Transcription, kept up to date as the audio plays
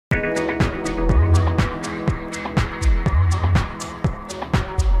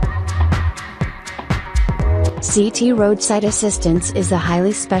CT Roadside Assistance is a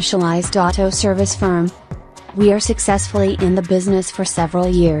highly specialized auto service firm. We are successfully in the business for several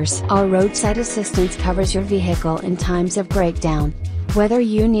years. Our roadside assistance covers your vehicle in times of breakdown. Whether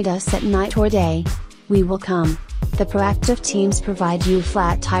you need us at night or day, we will come. The proactive teams provide you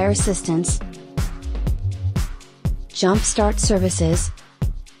flat tire assistance, jump start services,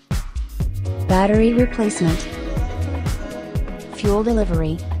 battery replacement, fuel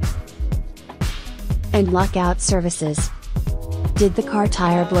delivery, and lockout services. Did the car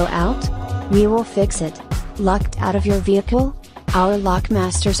tire blow out? We will fix it. Locked out of your vehicle? Our lock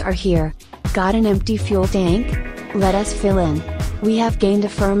masters are here. Got an empty fuel tank? Let us fill in. We have gained a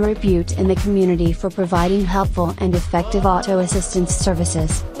firm repute in the community for providing helpful and effective auto assistance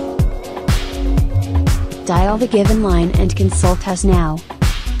services. Dial the given line and consult us now.